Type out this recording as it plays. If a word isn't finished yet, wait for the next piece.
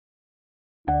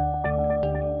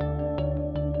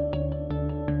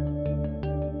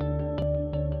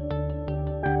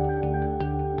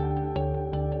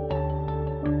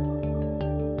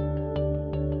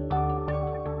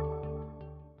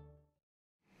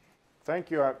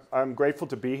Thank you. I'm grateful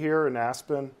to be here in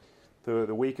Aspen.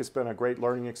 The week has been a great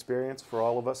learning experience for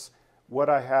all of us. What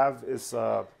I have is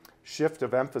a shift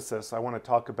of emphasis. I want to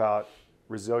talk about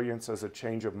resilience as a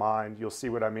change of mind. You'll see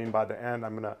what I mean by the end.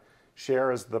 I'm going to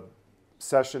share, as the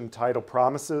session title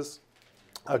promises,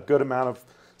 a good amount of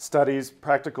studies,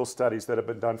 practical studies that have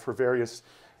been done for various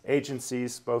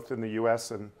agencies, both in the US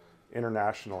and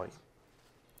internationally.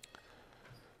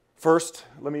 First,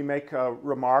 let me make a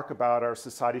remark about our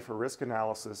Society for Risk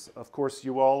Analysis. Of course,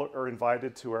 you all are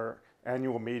invited to our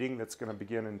annual meeting that's going to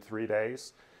begin in 3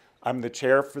 days. I'm the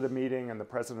chair for the meeting and the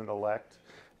president-elect,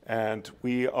 and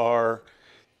we are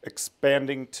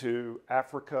expanding to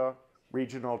Africa,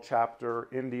 regional chapter,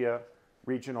 India,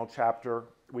 regional chapter.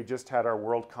 We just had our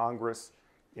World Congress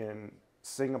in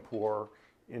Singapore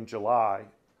in July,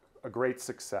 a great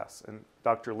success. And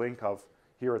Dr. Linkov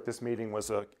here at this meeting was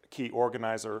a key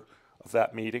organizer of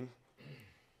that meeting.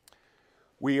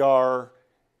 We are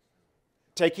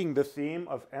taking the theme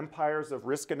of Empires of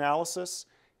Risk Analysis.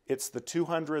 It's the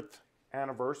 200th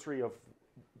anniversary of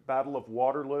Battle of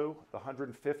Waterloo, the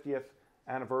 150th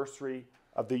anniversary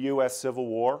of the US Civil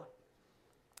War.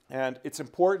 And it's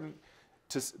important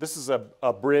to, this is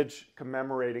a bridge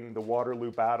commemorating the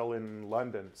Waterloo Battle in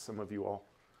London. Some of you all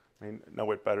may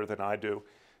know it better than I do.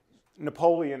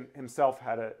 Napoleon himself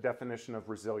had a definition of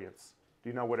resilience. Do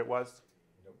you know what it was?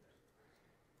 Nope.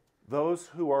 Those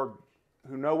who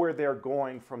know where they're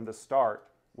going from the start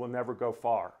will never go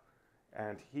far.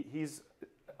 And he's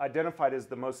identified as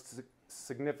the most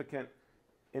significant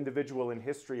individual in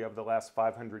history of the last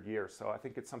 500 years. So I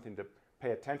think it's something to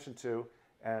pay attention to,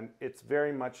 and it's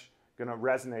very much going to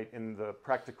resonate in the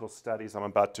practical studies I'm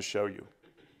about to show you.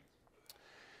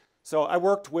 So I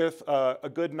worked with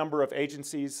a good number of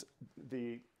agencies,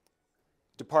 the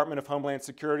Department of Homeland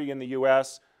Security in the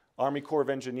US, Army Corps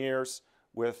of Engineers,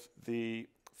 with the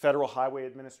Federal Highway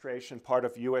Administration, part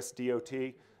of US DOT,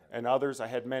 and others. I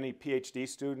had many PhD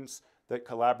students that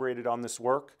collaborated on this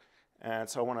work, and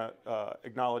so I want to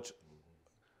acknowledge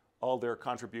all their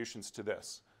contributions to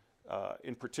this.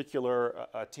 In particular,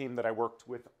 a team that I worked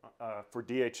with for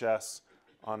DHS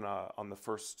on the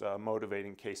first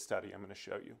motivating case study I'm going to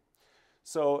show you.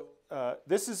 So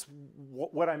this is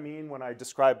what I mean when I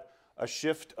describe a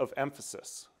shift of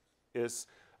emphasis.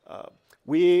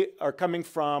 We are coming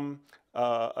from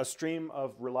a stream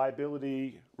of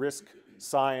reliability, risk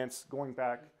science going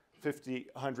back 50,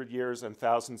 100 years and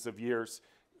thousands of years,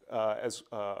 as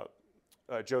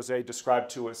Jose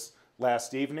described to us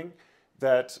last evening,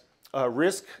 that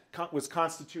risk was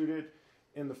constituted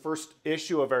in the first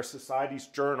issue of our society's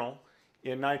journal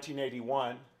in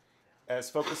 1981 as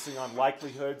focusing on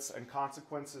likelihoods and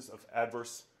consequences of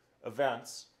adverse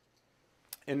events.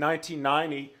 In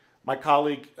 1990, my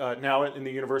colleague now in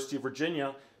the University of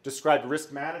Virginia described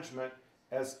risk management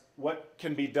as what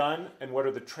can be done and what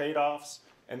are the trade-offs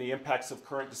and the impacts of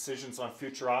current decisions on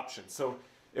future options. So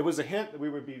it was a hint that we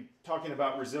would be talking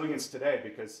about resilience today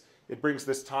because it brings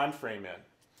this time frame in.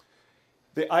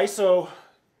 The ISO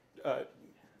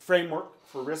framework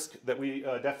for risk that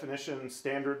definition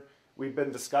standard we've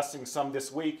been discussing some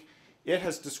this week, it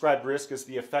has described risk as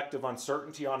the effect of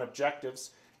uncertainty on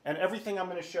objectives. And everything I'm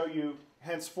going to show you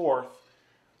henceforth,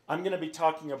 I'm going to be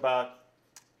talking about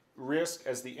risk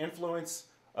as the influence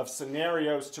of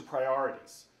scenarios to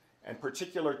priorities, and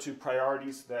particular to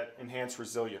priorities that enhance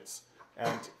resilience.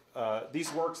 And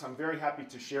these works I'm very happy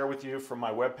to share with you from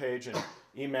my webpage and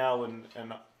email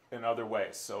and other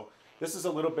ways. So this is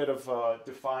a little bit of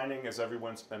defining as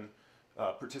everyone's been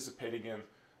participating in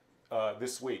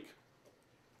this week.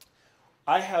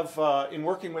 I have, in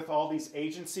working with all these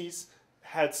agencies,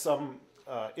 had some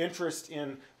interest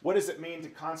in what does it mean to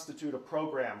constitute a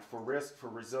program for risk, for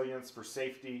resilience, for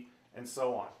safety, and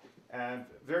so on. And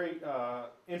very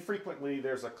infrequently,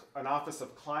 there's an Office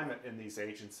of Climate in these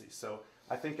agencies. So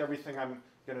I think everything I'm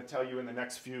going to tell you in the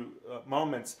next few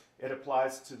moments, it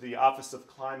applies to the Office of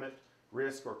Climate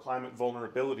Risk or Climate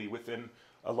Vulnerability within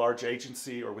a large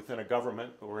agency or within a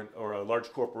government or a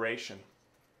large corporation.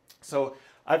 So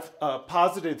I've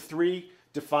posited 3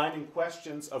 defining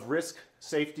questions of risk,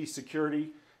 safety,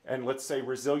 security, and let's say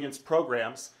resilience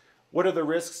programs. What are the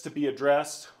risks to be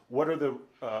addressed? What are the,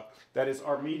 that is,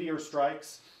 are meteor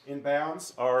strikes in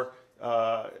bounds? Are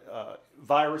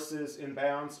viruses in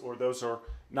bounds, or those are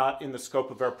not in the scope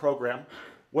of our program?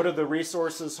 What are the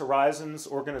resources, horizons,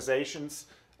 organizations,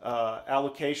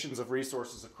 allocations of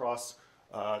resources across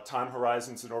time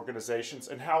horizons and organizations?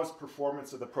 And how is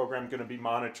performance of the program going to be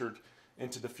monitored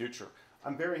into the future?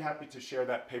 I'm very happy to share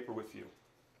that paper with you.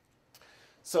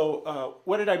 So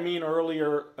what did I mean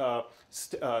earlier?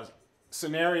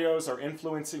 scenarios are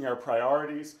influencing our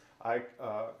priorities. I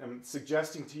am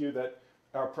suggesting to you that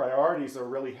our priorities are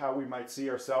really how we might see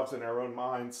ourselves in our own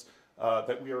minds,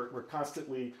 that we're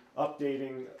constantly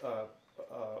updating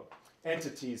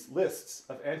entities, lists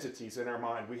of entities in our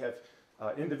mind. We have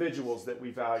individuals that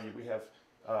we value. We have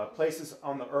places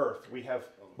on the earth. We have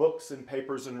books and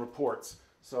papers and reports.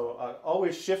 So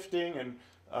always shifting, and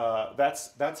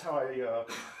that's how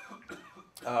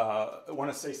I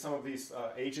want to say some of these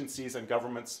agencies and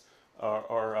governments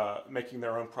are making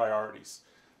their own priorities.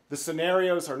 The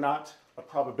scenarios are not a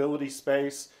probability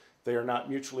space. They are not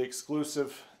mutually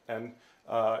exclusive and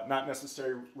not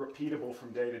necessarily repeatable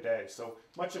from day to day. So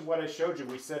much of what I showed you,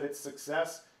 we said it's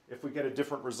success if we get a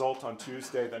different result on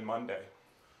Tuesday than Monday.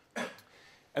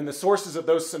 And the sources of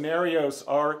those scenarios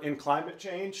are in climate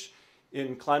change,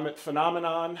 in climate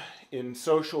phenomenon, in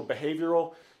social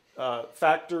behavioral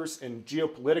factors, in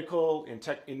geopolitical,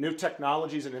 in new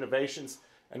technologies and innovations,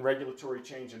 and regulatory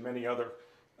change, and many other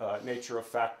nature of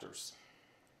factors.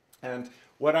 And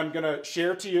what I'm going to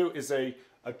share to you is a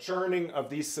churning of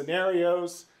these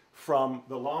scenarios from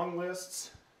the long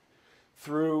lists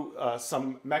through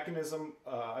some mechanism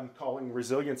I'm calling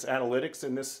resilience analytics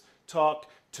in this talk,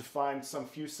 to find some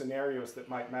few scenarios that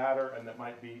might matter and that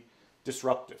might be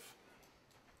disruptive.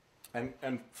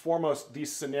 And foremost,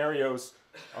 these scenarios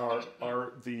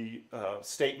are the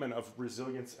statement of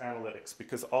resilience analytics,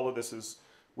 because all of this is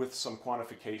with some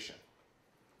quantification.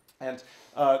 And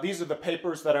these are the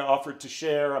papers that I offered to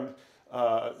share. I'm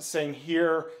saying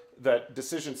here that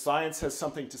decision science has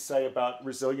something to say about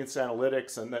resilience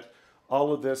analytics, and that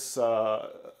all of this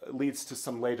leads to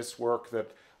some latest work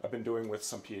that I've been doing with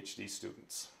some PhD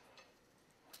students.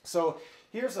 So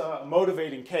here's a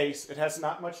motivating case. It has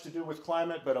not much to do with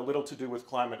climate, but a little to do with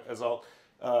climate, as I'll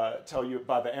tell you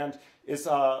by the end.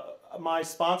 My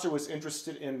sponsor was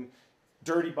interested in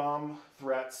dirty bomb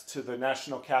threats to the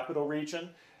national capital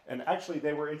region. And actually,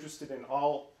 they were interested in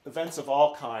all events of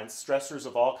all kinds, stressors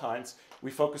of all kinds. We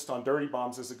focused on dirty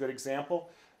bombs as a good example.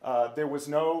 There was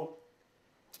no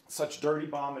such dirty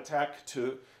bomb attack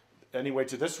to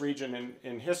this region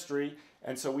in history.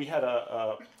 And so we had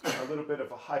a little bit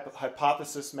of a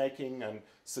hypothesis making and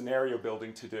scenario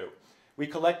building to do. We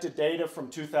collected data from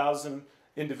 2,000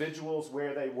 individuals,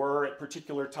 where they were at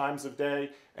particular times of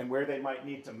day and where they might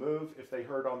need to move if they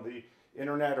heard on the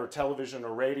internet or television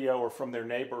or radio or from their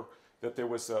neighbor that there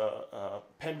was a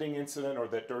pending incident or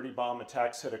that dirty bomb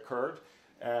attacks had occurred.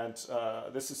 And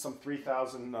this is some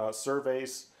 3,000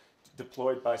 surveys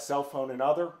deployed by cell phone and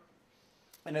other.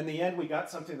 And in the end, we got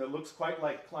something that looks quite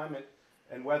like climate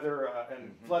and weather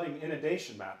and flooding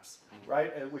inundation maps,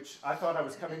 right? Which I thought I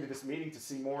was coming to this meeting to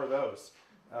see more of those.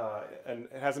 And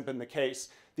it hasn't been the case.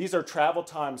 These are travel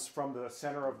times from the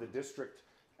center of the district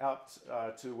out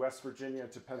to West Virginia,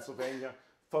 to Pennsylvania,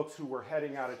 folks who were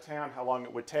heading out of town, how long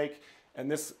it would take.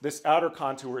 And this outer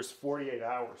contour is 48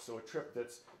 hours. So a trip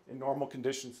that's in normal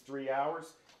conditions 3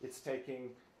 hours, it's taking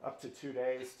up to 2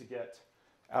 days to get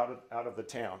out of the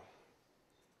town.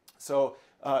 So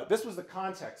this was the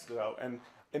context, though. And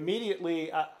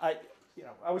immediately, I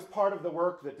was part of the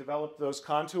work that developed those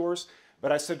contours.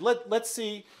 But I said, let's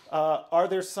see, are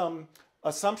there some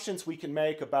assumptions we can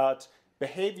make about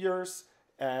behaviors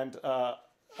and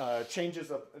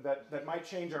changes that might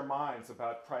change our minds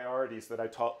about priorities that I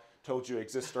told you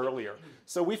exist earlier.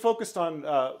 So we focused on,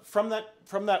 from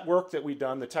that work that we'd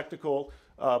done, the technical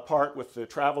part with the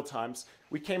travel times,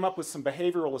 we came up with some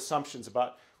behavioral assumptions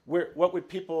about what would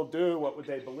people do, what would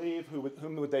they believe,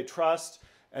 whom would they trust,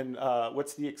 and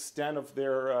what's the extent of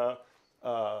their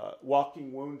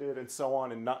walking wounded and so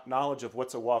on, and knowledge of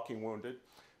what's a walking wounded.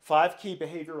 5 key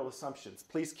behavioral assumptions.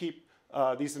 Please keep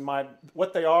these in mind.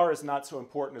 What they are is not so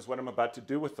important as what I'm about to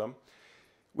do with them.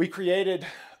 We created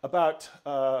about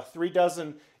 3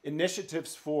 dozen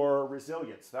initiatives for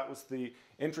resilience. That was the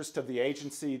interest of the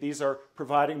agency. These are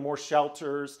providing more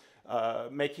shelters,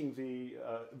 making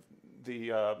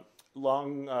the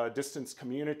long-distance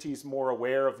communities more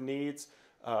aware of needs,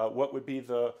 what would be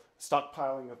the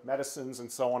stockpiling of medicines,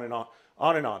 and so on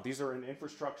and on. These are in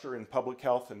infrastructure and public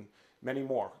health and many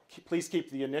more. Please keep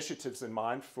the initiatives in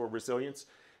mind for resilience.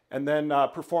 And then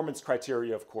performance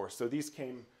criteria, of course. So these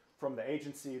came from the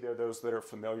agency. They're those that are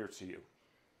familiar to you.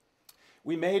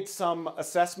 We made some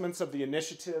assessments of the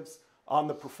initiatives on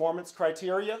the performance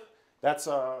criteria. That's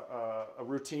a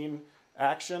routine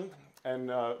action,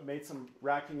 and made some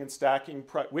racking and stacking,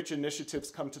 which initiatives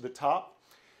come to the top.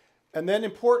 And then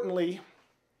importantly,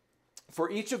 for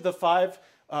each of the 5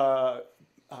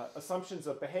 assumptions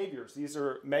of behaviors, these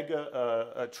are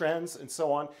mega trends and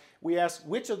so on, we ask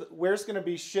where's going to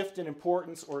be shift in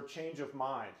importance or change of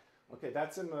mind Okay,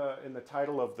 that's in the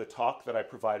title of the talk that I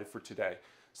provided for today.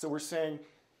 So we're saying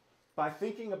by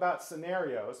thinking about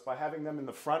scenarios, by having them in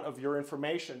the front of your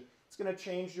information, it's going to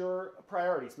change your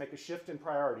priorities, make a shift in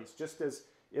priorities, just as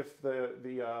if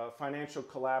the financial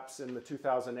collapse in the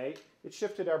 2008, it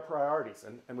shifted our priorities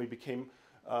and we became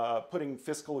putting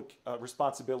fiscal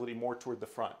responsibility more toward the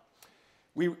front.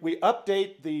 We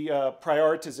update the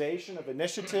prioritization of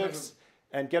initiatives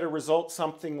and get a result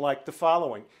something like the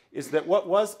following, is that what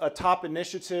was a top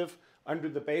initiative under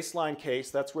the baseline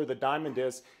case, that's where the diamond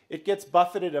is, it gets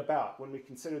buffeted about when we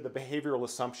consider the behavioral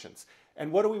assumptions.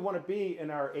 And what do we want to be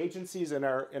in our agencies and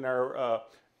our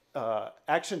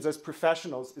actions as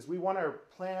professionals is we want our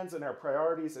plans and our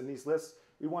priorities and these lists,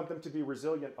 we want them to be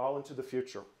resilient all into the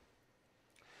future.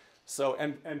 So,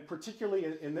 and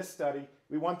particularly in this study,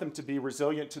 we want them to be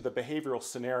resilient to the behavioral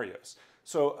scenarios.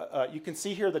 So you can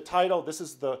see here the title, this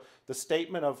is the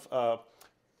statement of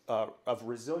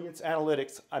resilience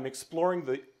analytics. I'm exploring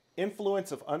the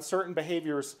influence of uncertain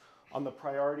behaviors on the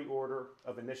priority order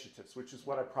of initiatives, which is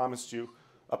what I promised you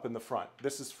up in the front.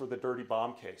 This is for the dirty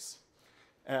bomb case.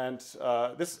 And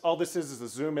all this is a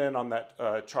zoom in on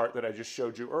that chart that I just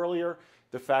showed you earlier.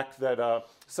 The fact that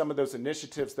some of those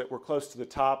initiatives that were close to the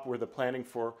top were the planning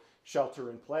for shelter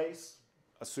in place,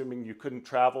 assuming you couldn't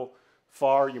travel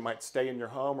far, you might stay in your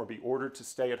home or be ordered to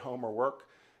stay at home or work.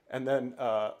 And then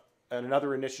and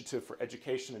another initiative for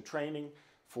education and training,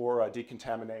 for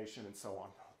decontamination and so on.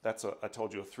 That's, I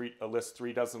told you, a list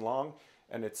 3 dozen long,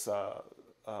 and it's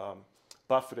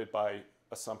buffeted by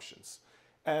assumptions.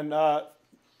 And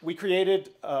we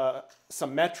created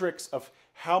some metrics of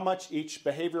how much each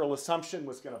behavioral assumption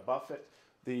was going to buffet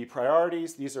the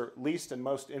priorities. These are least and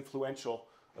most influential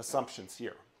assumptions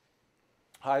here.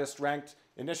 Highest ranked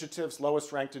initiatives,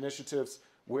 lowest ranked initiatives,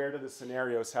 where do the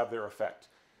scenarios have their effect?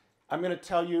 I'm going to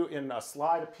tell you in a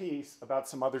slide apiece about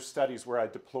some other studies where I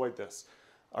deployed this.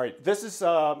 All right, this is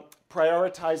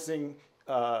prioritizing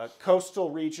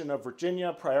coastal region of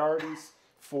Virginia, priorities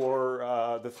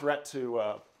for the threat to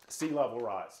sea level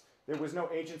rise. There was no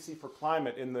agency for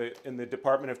climate in the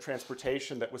Department of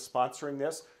Transportation that was sponsoring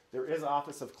this. There is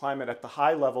Office of Climate at the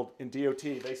high level in DOT.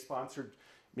 They sponsored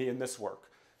me in this work.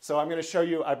 So I'm going to show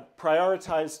you, I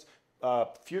prioritized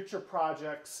future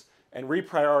projects and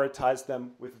reprioritized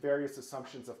them with various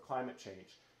assumptions of climate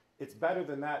change. It's better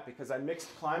than that because I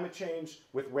mixed climate change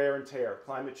with wear and tear,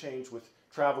 climate change with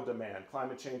travel demand,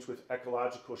 climate change with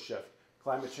ecological shift,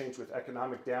 climate change with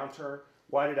economic downturn.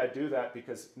 Why did I do that?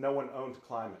 Because no one owned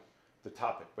climate, the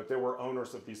topic, but there were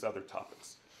owners of these other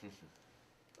topics.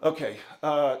 Okay,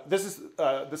 this is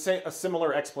a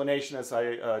similar explanation as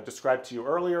I described to you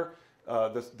earlier.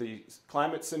 The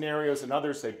climate scenarios and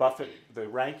others, they buffet the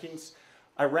rankings.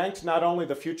 I ranked not only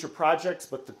the future projects,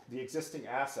 but the existing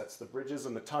assets, the bridges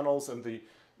and the tunnels and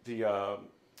the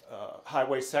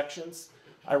highway sections.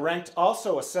 I ranked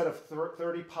also a set of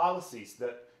 30 policies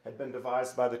that had been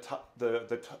devised by the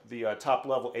top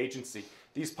level agency.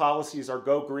 These policies are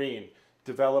go green,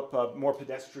 develop more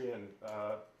pedestrian,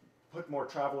 put more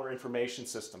traveler information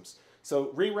systems.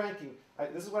 So re-ranking,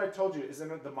 this is what I told you, is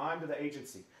in the mind of the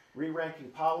agency. Re-ranking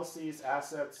policies,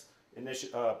 assets,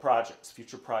 projects,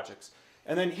 future projects.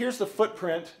 And then here's the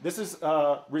footprint. This is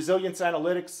resilience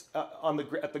analytics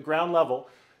at the ground level.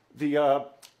 The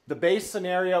base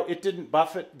scenario, it didn't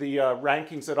buffet the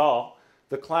rankings at all.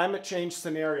 The climate change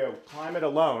scenario, climate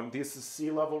alone, this is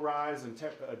sea level rise and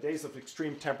days of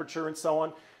extreme temperature and so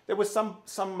on. There was some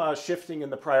shifting in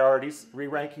the priorities,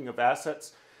 re-ranking of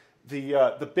assets.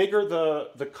 The bigger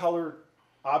the colored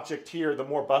object here, the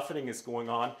more buffeting is going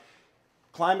on.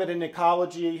 Climate and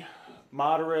ecology,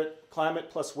 moderate, climate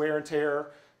plus wear and tear,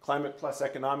 climate plus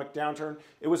economic downturn.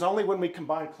 It was only when we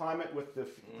combined climate with the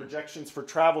projections for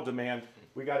travel demand,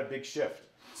 we got a big shift.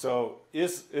 So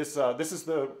this is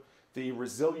the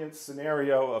resilience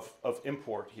scenario of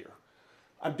import here.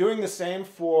 I'm doing the same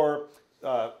for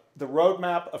the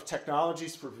roadmap of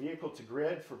technologies for vehicle to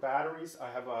grid, for batteries.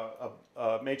 I have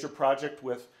a major project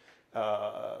with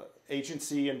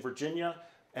agency in Virginia,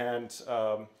 and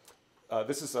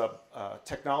this is a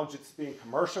technology that's being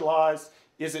commercialized.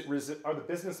 Are the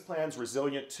business plans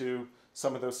resilient to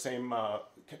some of those same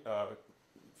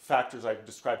factors I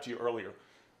described to you earlier?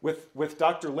 With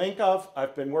Dr. Linkov,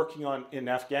 I've been working in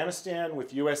Afghanistan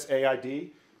with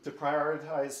USAID to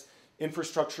prioritize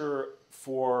infrastructure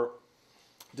for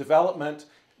development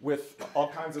with all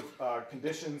kinds of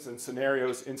conditions and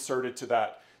scenarios inserted to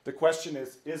that. The question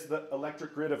is the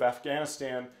electric grid of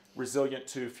Afghanistan resilient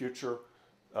to future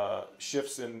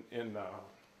shifts in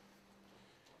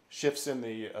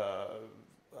the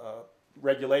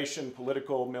regulation,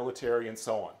 political, military, and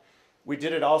so on? We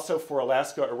did it also for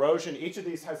Alaska erosion. Each of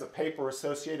these has a paper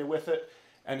associated with it.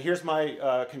 And here's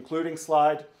my concluding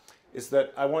slide, is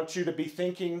that I want you to be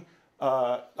thinking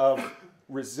of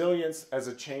resilience as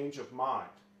a change of mind,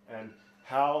 and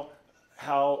how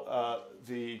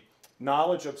the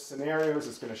knowledge of scenarios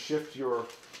is going to shift your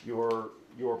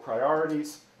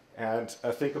priorities. And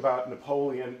think about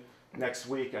Napoleon next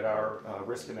week at our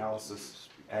risk analysis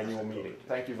annual meeting.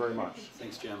 Thank you very much.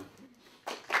 Thanks, Jim.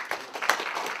 Okay,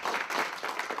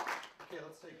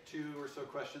 let's take 2 or so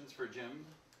questions for Jim.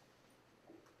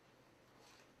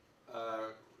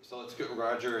 So let's go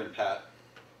Roger and Pat.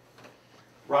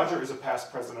 Roger is a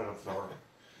past president of our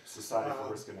Society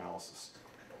for Risk Analysis.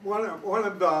 One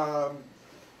of the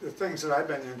things that I've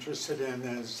been interested in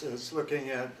is looking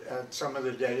at some of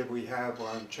the data we have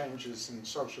on changes in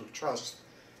social trust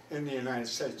in the United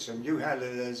States. And you had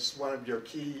it as one of your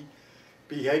key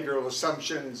behavioral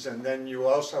assumptions, and then you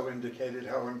also indicated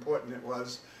how important it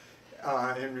was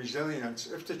in resilience.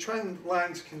 If the trend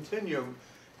lines continue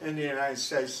in the United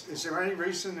States, is there any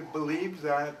reason to believe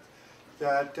that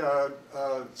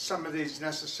some of these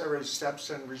necessary steps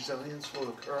in resilience will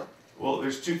occur? Well,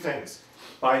 there's 2 things.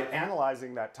 By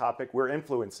analyzing that topic, we're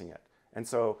influencing it. And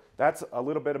so that's a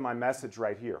little bit of my message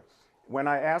right here. When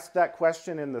I asked that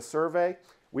question in the survey,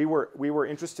 we were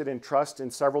interested in trust in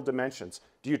several dimensions.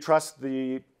 Do you trust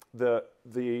the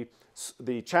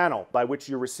channel by which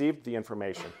you received the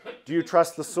information? Do you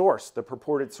trust the source, the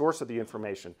purported source of the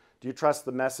information? Do you trust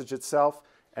the message itself?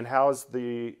 And how is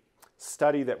the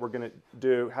study that we're going to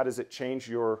do, how does it change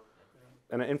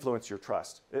and influence your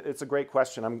trust? It's a great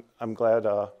question. I'm glad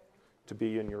to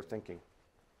be in your thinking.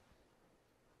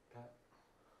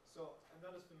 So I'm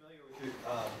not as familiar with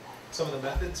some of the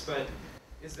methods, but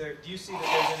do you see that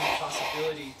there's any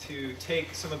possibility to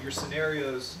take some of your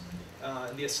scenarios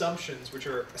and the assumptions, which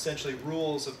are essentially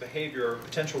rules of behavior or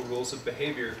potential rules of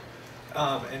behavior,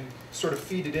 and sort of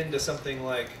feed it into something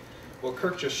like what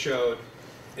Kirk just showed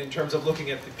in terms of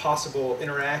looking at the possible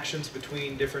interactions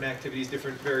between different activities,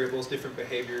 different variables, different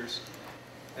behaviors,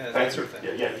 and that sort of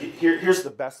thing? Yeah. Here's the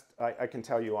best I can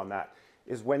tell you on that,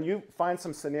 is when you find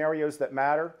some scenarios that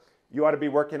matter, you ought to be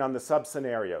working on the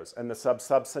sub-scenarios and the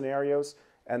sub-sub-scenarios,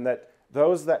 and that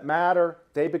those that matter,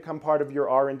 they become part of your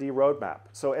R&D roadmap.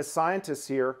 So as scientists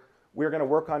here, we're going to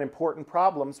work on important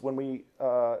problems when we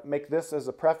make this as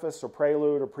a preface or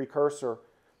prelude or precursor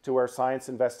to our science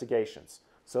investigations.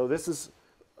 So this is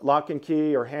lock and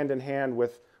key or hand in hand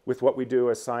with what we do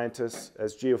as scientists,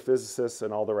 as geophysicists,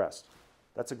 and all the rest.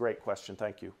 That's a great question.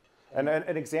 Thank you. And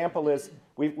an example is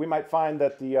we might find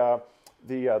that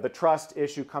the trust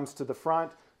issue comes to the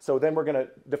front. So then we're going to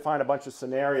define a bunch of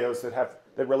scenarios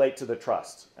that relate to the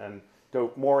trust and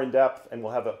go more in depth. And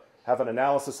we'll have an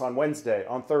analysis on Wednesday,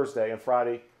 on Thursday, and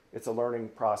Friday. It's a learning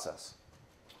process.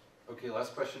 Okay,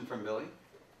 last question from Billy.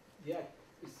 Yeah,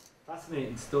 it's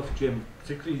fascinating stuff, Jim,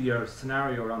 particularly your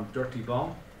scenario around dirty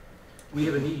bomb. We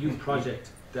have an EU project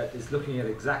that is looking at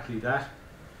exactly that.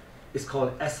 It's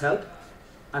called SHELP,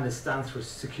 and it stands for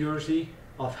Security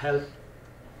of Health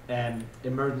and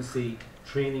Emergency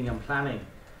Training and Planning,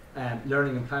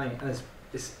 Learning and Planning, and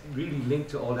it's really linked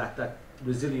to all that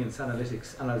resilience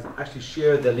analytics, and I'll actually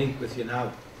share the link with you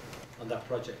now on that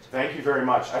project. Thank you very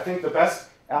much. I think the best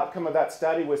outcome of that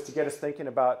study was to get us thinking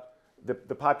about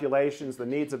the populations, the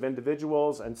needs of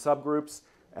individuals and subgroups,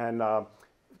 and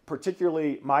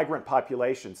particularly migrant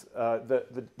populations.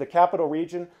 The capital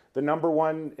region, the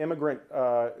 #1 immigrant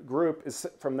group is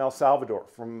from El Salvador,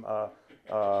 from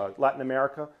Latin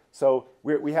America. So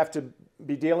we have to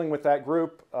be dealing with that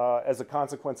group as a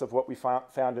consequence of what we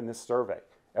found in this survey.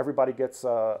 Everybody gets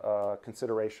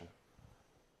consideration.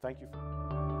 Thank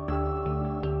you.